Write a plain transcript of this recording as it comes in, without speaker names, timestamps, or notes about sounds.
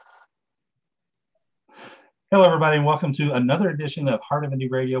Hello, everybody, and welcome to another edition of Heart of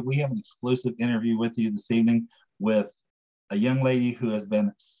Indie Radio. We have an exclusive interview with you this evening with a young lady who has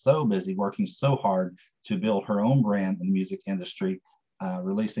been so busy, working so hard to build her own brand in the music industry,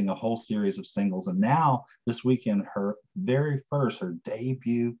 releasing a whole series of singles. And now, this weekend, her very first, her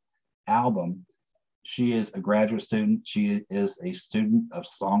debut album. She is a graduate student. She is a student of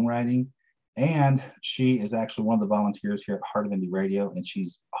songwriting. And she is actually one of the volunteers here at Heart of Indie Radio, and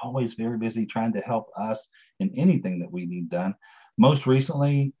she's always very busy trying to help us in anything that we need done. Most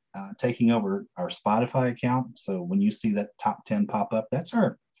recently, taking over our Spotify account. So when you see that top 10 pop up, that's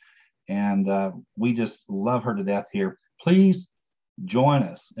her. And we just love her to death here. Please join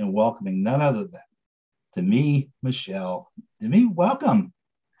us in welcoming none other than Demi Michelle. Demi, welcome.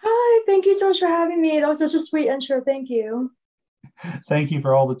 Hi, thank you so much for having me. That was such a sweet intro. Thank you. Thank you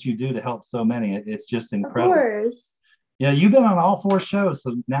for all that you do to help so many. It's just Of incredible. course. Yeah, you've been on all four shows.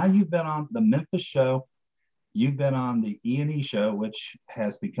 So now you've been on the Memphis show. You've been on the E&E show, which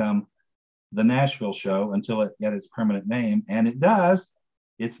has become the Nashville show until it got its permanent name. And it does.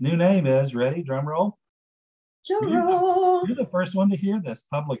 Its new name is, ready, drum roll? Drum You're the, roll. you're the first one to hear this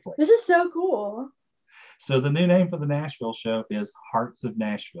publicly. This is so cool. So the new name for the Nashville show is Hearts of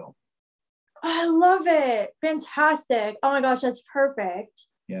Nashville. I love it. Fantastic. Oh my gosh, that's perfect.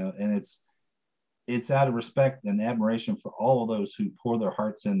 And it's out of respect and admiration for all of those who pour their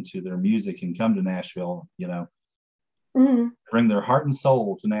hearts into their music and come to Nashville, bring their heart and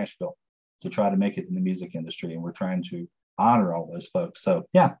soul to Nashville to try to make it in the music industry. And we're trying to honor all those folks. So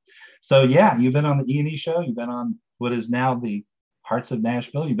yeah, you've been on the E&E show. You've been on what is now the Hearts of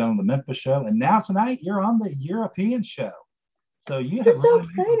Nashville. You've been on the Memphis show. And now tonight you're on the European show. So you This have is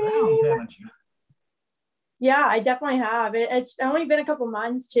so really made the rounds, exciting. haven't you? Yeah, I definitely have. It's only been a couple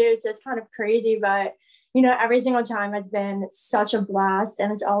months too, so it's kind of crazy, but every single time has been such a blast,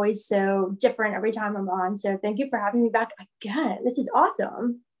 and it's always so different every time I'm on. So thank you for having me back again. This is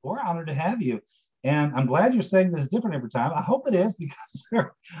awesome. We're honored to have you. And I'm glad you're saying this different every time. I hope it is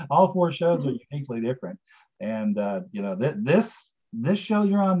because all four shows are uniquely different. And this show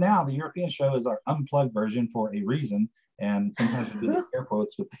you're on now, the European show, is our unplugged version for a reason. And sometimes we do the air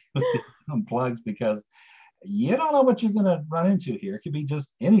quotes with the unplugged because you don't know what you're going to run into here. It could be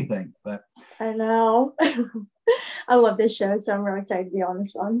just anything. But I know. I love this show, so I'm really excited to be on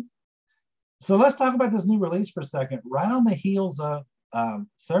this one. So let's talk about this new release for a second. Right on the heels of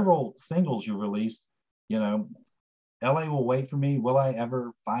several singles you released, LA Will Wait for Me, Will I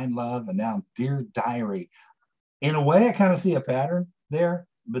Ever Find Love, and now Dear Diary. In a way, I kind of see a pattern there,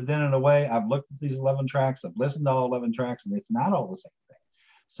 but then in a way, I've looked at these 11 tracks, I've listened to all 11 tracks, and it's not all the same thing.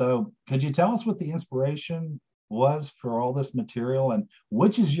 So could you tell us what the inspiration was for all this material, and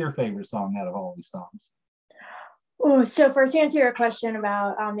which is your favorite song out of all these songs? Oh, so first to answer your question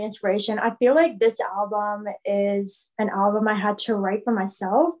about the inspiration, I feel like this album is an album I had to write for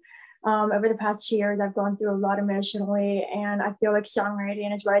myself. Over the past 2 years, I've gone through a lot emotionally, and I feel like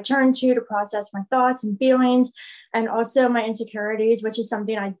songwriting is what I turn to process my thoughts and feelings, and also my insecurities, which is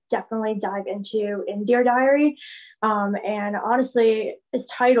something I definitely dive into in Dear Diary. And honestly, its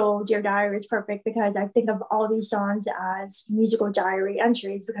title, Dear Diary, is perfect because I think of all these songs as musical diary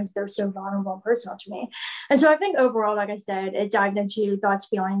entries because they're so vulnerable and personal to me. And so I think overall, like I said, it dived into thoughts,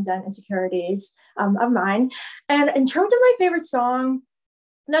 feelings, and insecurities of mine. And in terms of my favorite song,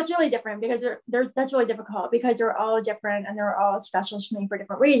 that's really different because that's really difficult because they're all different and they're all special to me for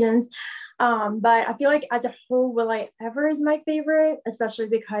different reasons. But I feel like as a whole, Will I Ever is my favorite, especially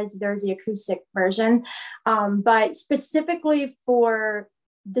because there's the acoustic version. But specifically for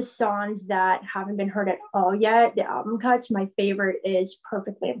the songs that haven't been heard at all yet, the album cuts, my favorite is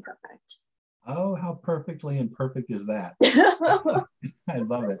Perfectly Imperfect. Oh, how perfectly imperfect is that? I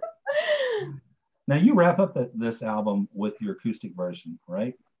love it. Now you wrap up this album with your acoustic version,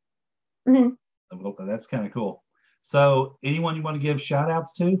 right? Mm-hmm. That's kind of cool. So anyone you want to give shout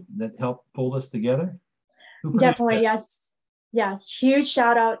outs to that helped pull this together? Definitely, yes. Yes, huge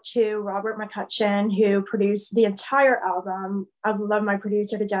shout out to Robert McCutcheon, who produced the entire album. I love my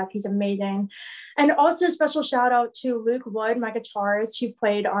producer to death. He's amazing. And also special shout out to Luke Wood, my guitarist, who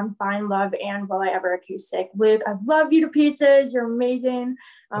played on Find Love and Will I Ever Acoustic. Luke, I love you to pieces. You're amazing.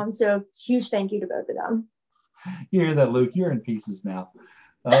 So huge thank you to both of them. You hear that, Luke? You're in pieces now.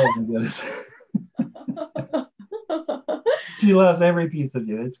 Oh my goodness. She loves every piece of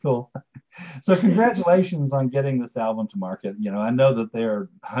you. It's cool. So congratulations on getting this album to market. I know that there are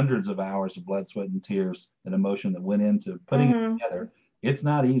hundreds of hours of blood, sweat, and tears and emotion that went into putting it together. It's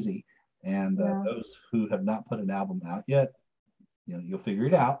not easy. And those who have not put an album out yet, you'll figure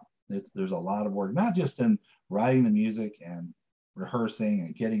it out. There's a lot of work, not just in writing the music and rehearsing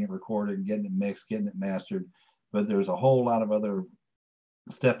and getting it recorded and getting it mixed, getting it mastered. But there's a whole lot of other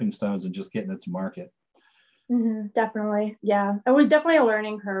stepping stones and just getting it to market. Definitely. Yeah. It was definitely a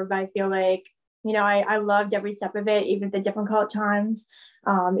learning curve. I feel like, I loved every step of it, even the difficult times.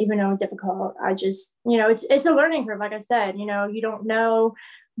 Even though it's difficult, I just, it's a learning curve. Like I said, you don't know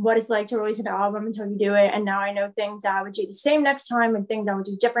what it's like to release an album until you do it. And now I know things that I would do the same next time and things I would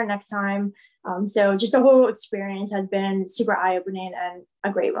do different next time. So just the whole experience has been super eye-opening and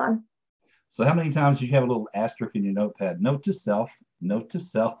a great one. So how many times did you have a little asterisk in your notepad? Note to self, note to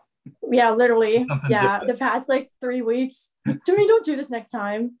self. Yeah, literally. Yeah, different. The past 3 weeks. Jimmy, don't do this next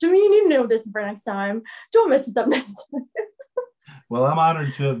time. Jimmy, you need to know this for next time. Don't mess it up next time. Well, I'm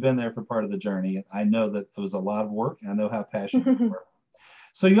honored to have been there for part of the journey. I know that it was a lot of work. I know how passionate you were.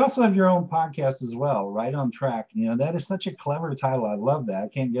 So you also have your own podcast as well, Right on Track. That is such a clever title. I love that. I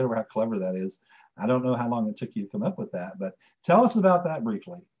can't get over how clever that is. I don't know how long it took you to come up with that, but tell us about that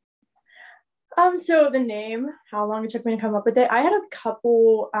briefly. So the name, how long it took me to come up with it. I had a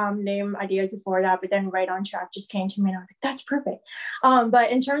couple name ideas before that, but then Right on Track just came to me and I was like, that's perfect.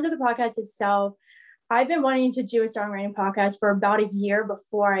 But in terms of the podcast itself, I've been wanting to do a songwriting podcast for about a year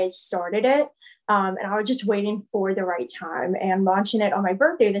before I started it. And I was just waiting for the right time, and launching it on my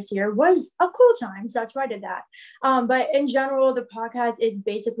birthday this year was a cool time. So that's why I did that. But in general, the podcast is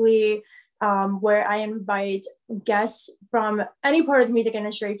basically where I invite guests from any part of the music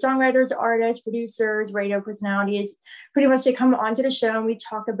industry, songwriters, artists, producers, radio personalities, pretty much to come onto the show, and we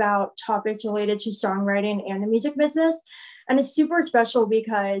talk about topics related to songwriting and the music business. And it's super special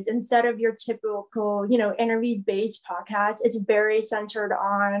because instead of your typical, interview-based podcast, it's very centered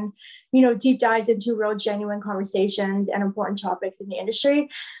on, deep dives into real genuine conversations and important topics in the industry.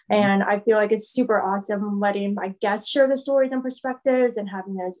 And I feel like it's super awesome letting my guests share their stories and perspectives and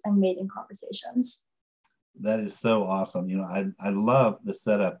having those amazing conversations. That is so awesome. I love the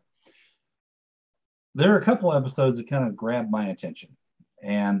setup. There are a couple episodes that kind of grabbed my attention,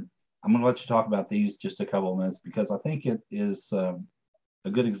 and I'm going to let you talk about these just a couple of minutes because I think it is a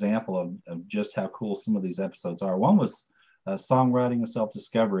good example of just how cool some of these episodes are. One was Songwriting and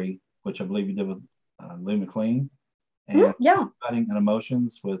Self-Discovery, which I believe you did with Lou McLean, and Songwriting and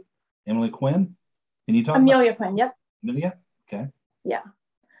Emotions with Emily Quinn. Can you talk Amelia Quinn, yep. Amelia? Okay.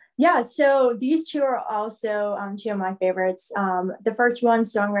 Yeah, so these two are also two of my favorites. The first one,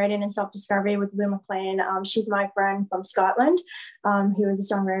 Songwriting and Self-Discovery with Lou McLean. She's my friend from Scotland, who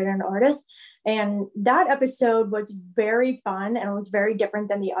is a songwriter and artist. And that episode was very fun and it was very different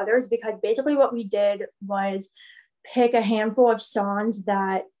than the others because basically what we did was pick a handful of songs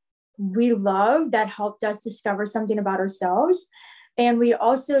that we love that helped us discover something about ourselves. And we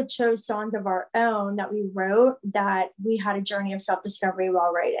also chose songs of our own that we wrote that we had a journey of self-discovery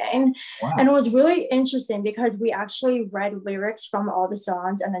while writing. Wow. And it was really interesting because we actually read lyrics from all the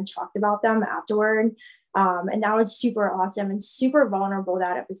songs and then talked about them afterward. And that was super awesome and super vulnerable,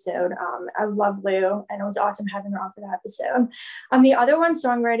 that episode. I love Lou, and it was awesome having her on for that episode. The other one,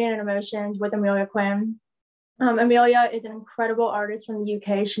 Songwriting and Emotions with Amelia Quinn. Amelia is an incredible artist from the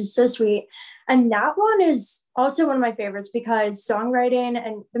UK. She's so sweet. And that one is also one of my favorites because songwriting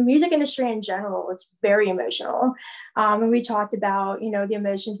and the music industry in general, it's very emotional. And we talked about, the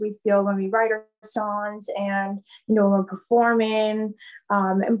emotions we feel when we write our songs and, when we're performing,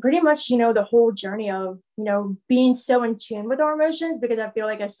 and pretty much, the whole journey of, being so in tune with our emotions, because I feel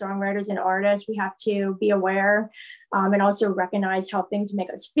like as songwriters and artists, we have to be aware and also recognize how things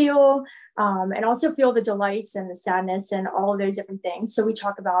make us feel, and also feel the delights and the sadness and all of those different things. So we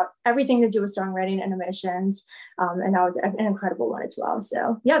talk about everything to do with songwriting and emotions, and that was an incredible one as well.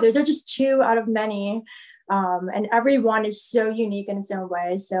 So yeah, those are just two out of many, and every one is so unique in its own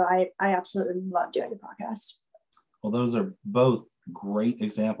way. So I absolutely love doing the podcast. Well, those are both great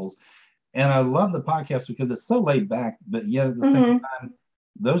examples. And I love the podcast because it's so laid back, but yet at the same time,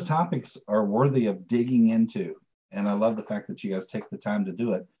 those topics are worthy of digging into. And I love the fact that you guys take the time to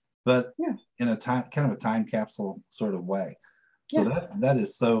do it, but in a kind of a time capsule sort of way. So that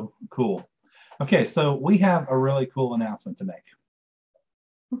is so cool. Okay, so we have a really cool announcement to make.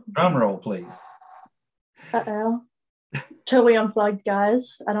 Drum roll, please. Uh-oh. Totally unplugged,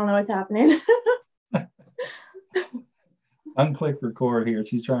 guys. I don't know what's happening. Unclick record here.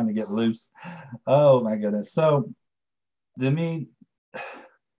 She's trying to get loose. Oh my goodness. So to me,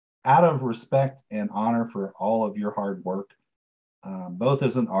 out of respect and honor for all of your hard work, both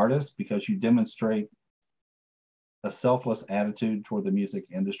as an artist, because you demonstrate a selfless attitude toward the music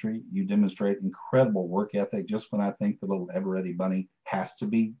industry, you demonstrate incredible work ethic. Just when I think the little Eveready bunny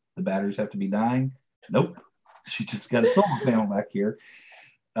the batteries have to be dying. Nope. She just got a solar panel back here.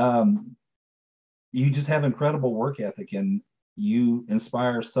 You just have incredible work ethic, and you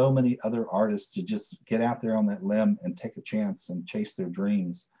inspire so many other artists to just get out there on that limb and take a chance and chase their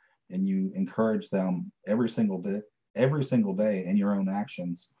dreams. And you encourage them every single day in your own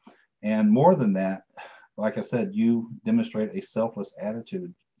actions. And more than that, like I said, you demonstrate a selfless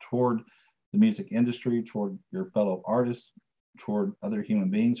attitude toward the music industry, toward your fellow artists, toward other human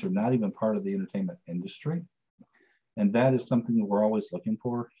beings who are not even part of the entertainment industry. And that is something that we're always looking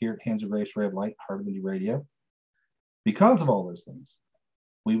for here at Hands of Grace, Ray of Light, Heart of Indie Radio. Because of all those things,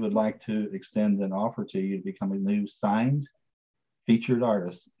 we would like to extend an offer to you to become a new signed featured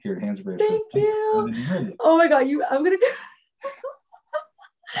artist here at Hands of Grace. Thank you. Oh my God, you're gonna make me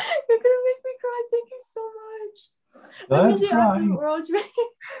cry. Thank you so much. That means the absolute world to me.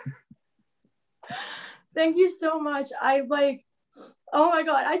 Thank you so much. Oh my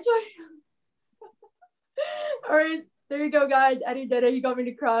God, all right, there you go, guys. Eddie did it. He got me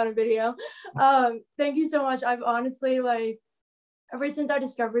to cry on a video. Thank you so much. I've honestly, ever since I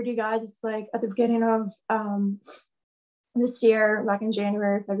discovered you guys, at the beginning of this year, back in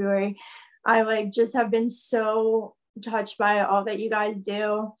January, February, I just have been so touched by all that you guys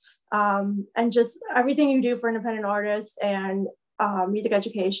do, and just everything you do for independent artists and music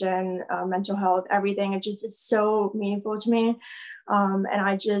education, mental health, everything. It just is so meaningful to me. And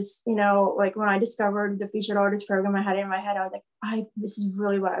I just, when I discovered the featured artist program, I had it in my head, I was like, this is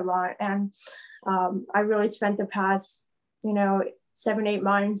really what I want. And I really spent the past, 7-8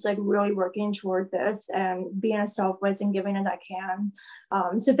 months, really working toward this and being as selfless and giving as I can.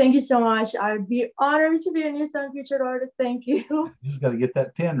 So thank you so much. I would be honored to be a new Sun featured artist. Thank you. You just got to get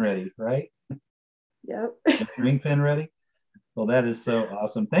that pen ready, right? Yep. Get your ink pen ready. Well, that is so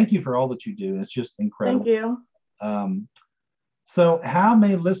awesome. Thank you for all that you do. It's just incredible. Thank you. So how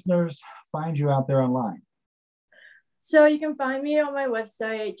may listeners find you out there online? So you can find me on my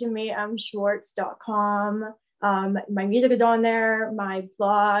website, JamiMSchwartz.com. My music is on there, my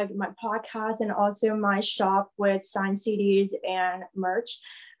blog, my podcast, and also my shop with signed CDs and merch.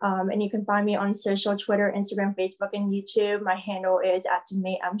 And you can find me on social, Twitter, Instagram, Facebook, and YouTube. My handle is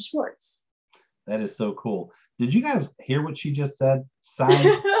 @JamiMSchwartz. That is so cool. Did you guys hear what she just said?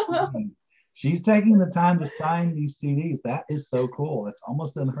 Sign. She's taking the time to sign these CDs. That is so cool. It's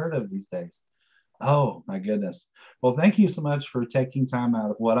almost unheard of these days. Oh my goodness. Well, thank you so much for taking time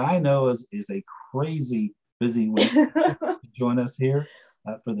out of what I know is a crazy busy week to join us here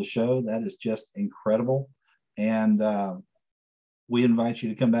for the show. That is just incredible. And we invite you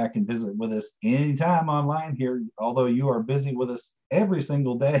to come back and visit with us anytime online here, although you are busy with us every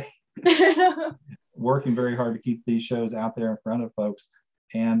single day, working very hard to keep these shows out there in front of folks.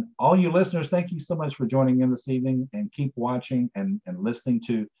 And all you listeners, thank you so much for joining in this evening, and keep watching and listening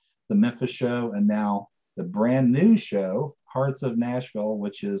to the Memphis show, and now the brand new show, Hearts of Nashville,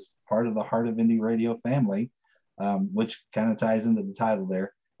 which is part of the Heart of Indie Radio family, which kind of ties into the title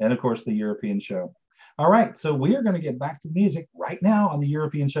there. And of course, the European show. All right, so we are going to get back to the music right now on the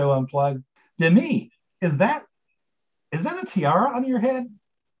European show Unplugged. Demi, is that a tiara on your head?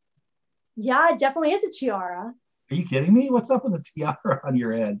 Yeah, it definitely is a tiara. Are you kidding me? What's up with the tiara on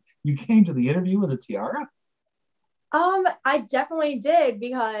your head? You came to the interview with a tiara? I definitely did,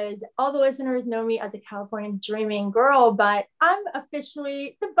 because all the listeners know me as a California dreaming girl, but I'm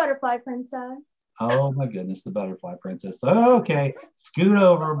officially the Butterfly Princess. Oh my goodness, the Butterfly Princess. Okay, scoot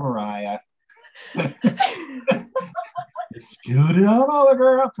over, Mariah. Scoot it on over,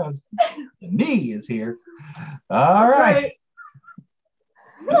 girl, because the knee is here. All right.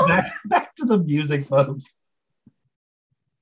 Back to the music, folks.